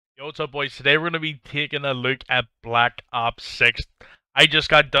Yo, what's up, boys? Today we're going to be taking a look at Black Ops 6. I just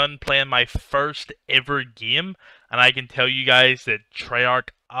got done playing my first ever game, and I can tell you guys that Treyarch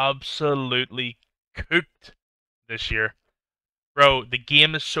absolutely cooked this year. Bro, the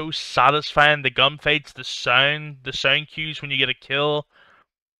game is so satisfying. The gunfights, the sound cues when you get a kill.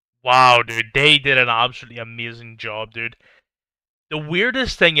 Wow, dude, they did an absolutely amazing job, dude. The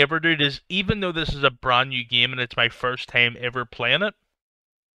weirdest thing ever, dude, is even though this is a brand new game and it's my first time ever playing it,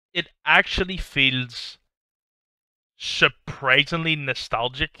 it actually feels surprisingly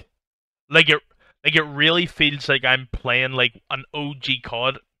nostalgic. Like it really feels like I'm playing like an OG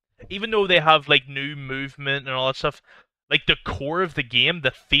COD. Even though they have like new movement and all that stuff, like the core of the game,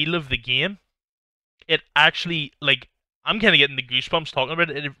 the feel of the game, it actually like I'm kind of getting the goosebumps talking about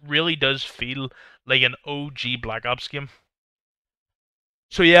it. It really does feel like an OG Black Ops game.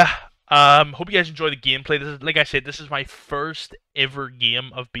 So yeah, hope you guys enjoy the gameplay. This is, like I said, this is my first ever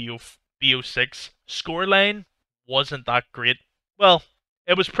game of BO6. Scoreline wasn't that great. Well,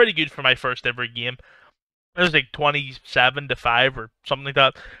 it was pretty good for my first ever game. It was like 27-5 or something like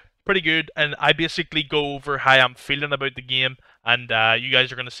that. Pretty good, and I basically go over how I'm feeling about the game, and you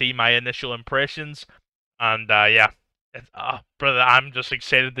guys are gonna see my initial impressions. And yeah, brother, I'm just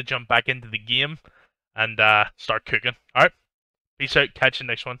excited to jump back into the game and start cooking. All right. Peace out. Catch you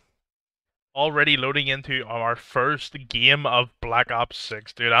next one. Already loading into our first game of Black Ops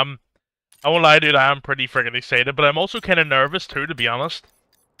 6, dude. I won't lie, dude. I am pretty freaking excited, but I'm also kind of nervous too, to be honest.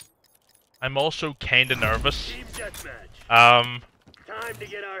 I'm also kind of nervous. Time to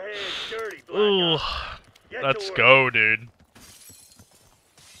get our hands dirty, Black Ops. Let's go, dude.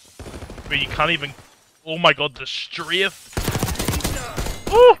 But you can't even. Oh my god, the strafe.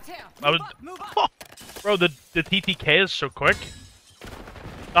 Oh, that was. Oh, bro, the TTK is so quick.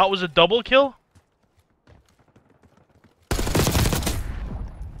 That was a double kill?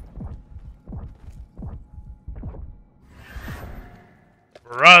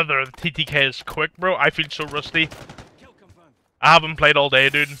 Brother, the TTK is quick, bro. I feel so rusty. I haven't played all day,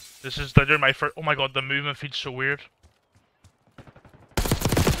 dude. This is literally my first. Oh my god, the movement feels so weird.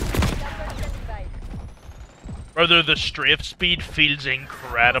 Brother, the strafe speed feels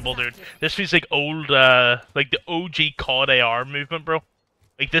incredible, dude. This feels like old, like the OG COD AR movement, bro.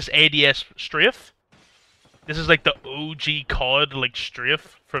 Like this ADS strafe. This is like the OG COD like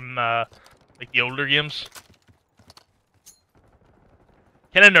strafe from like the older games.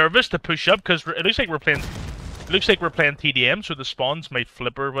 Kind of nervous to push up because it looks like we're playing. It looks like we're playing TDM, so the spawns might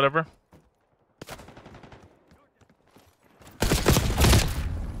flip or whatever.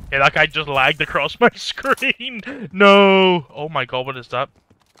 Okay, that guy just lagged across my screen. No. Oh my god, what is that?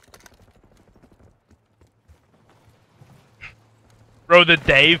 Bro, the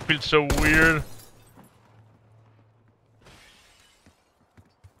dive feels so weird.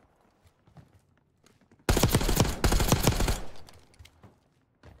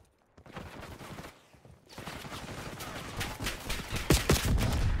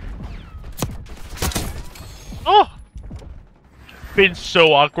 Oh! Feels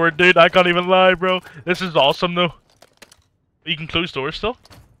so awkward, dude. I can't even lie, bro. This is awesome, though. You can close doors still?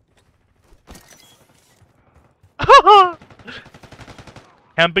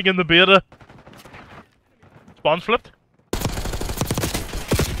 Camping in the beta. Spawns flipped.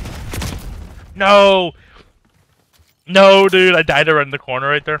 No! No, dude. I died around the corner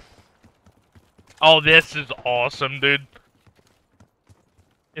right there. Oh, this is awesome, dude.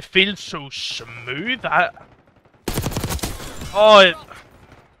 It feels so smooth.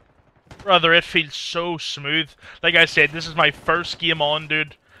 Brother, it feels so smooth. Like I said, this is my first game on,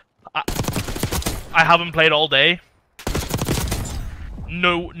 dude. I haven't played all day.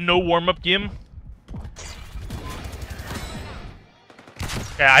 No warm-up game.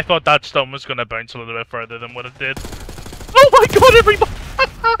 Yeah, I thought that stone was gonna bounce a little bit further than what it did. Oh my god,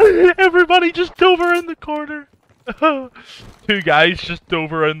 everybody just dove around the corner. Two guys just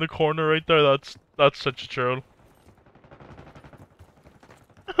dove around the corner right there. That's such a troll.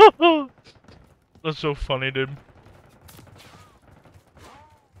 That's so funny, dude.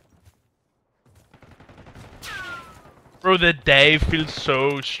 Bro, the dive feels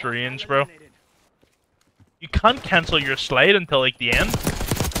so strange, bro. You can't cancel your slide until like the end.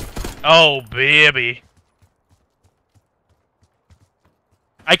 Oh, baby.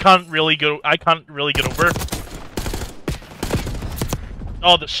 I can't really get over.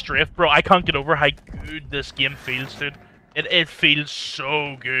 Oh, the strafe, bro. I can't get over how good this game feels, dude. It feels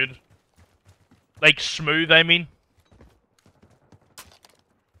so good. Like smooth, I mean.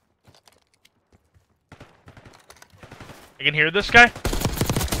 I can hear this guy.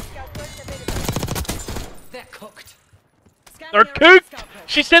 They're cooked.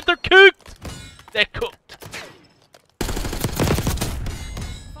 She said they're cooked! They're cooked.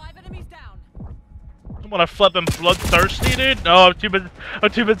 5 enemies down. I'm gonna flippin' bloodthirsty, dude. No, I'm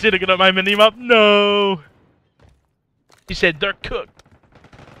too busy to get up my mini-map. No! She said they're cooked.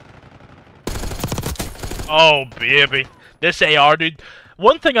 Oh, baby. This AR, dude.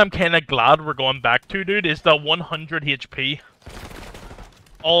 One thing I'm kinda glad we're going back to, dude, is the 100 HP.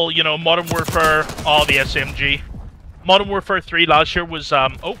 All, you know, Modern Warfare, all the SMG. Modern Warfare 3 last year was,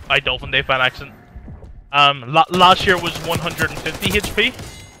 oh, I Dolphin Day by accident. Last year was 150 HP.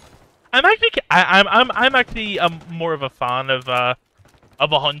 I'm actually more of a fan of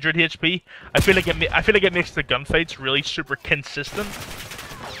 100 HP. I feel like it makes the gunfights really super consistent.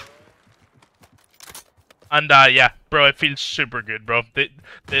 And yeah, bro, it feels super good, bro.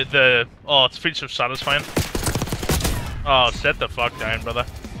 Oh, it feels so satisfying. Oh, sit the fuck down, brother.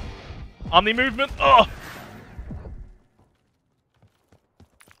 Omni movement. Oh.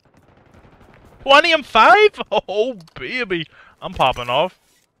 20 and 5? Oh, baby. I'm popping off.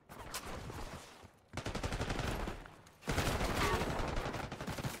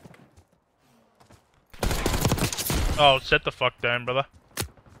 Oh, sit the fuck down, brother.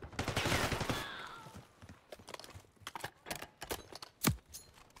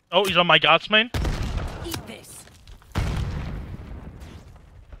 Oh, he's on my gods main. Eat this.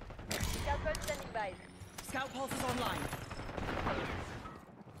 Scout standing by. Scout pulse is online.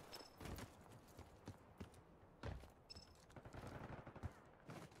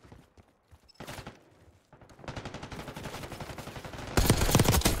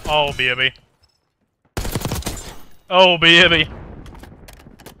 Oh, baby. Oh, baby.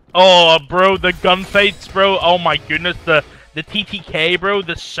 Oh, bro, the gunfights, bro. Oh my goodness, the TTK, bro.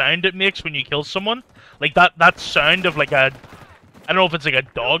 The sound it makes when you kill someone, like that sound of like a, I don't know if it's like a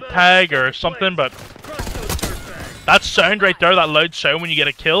dog tag or something, but that sound right there, that loud sound when you get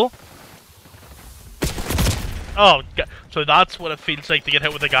a kill. Oh, so that's what it feels like to get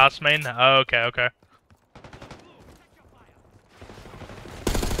hit with a gas main. Oh, okay, okay.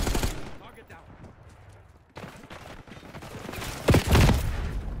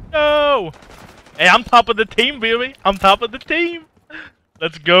 No! Hey, I'm top of the team, baby. I'm top of the team.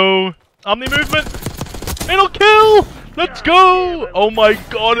 Let's go. Omni movement. It'll kill. Let's go. Oh my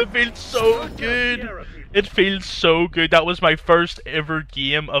god, it feels so good. It feels so good. That was my first ever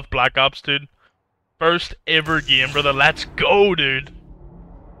game of Black Ops, dude. First ever game, brother. Let's go, dude.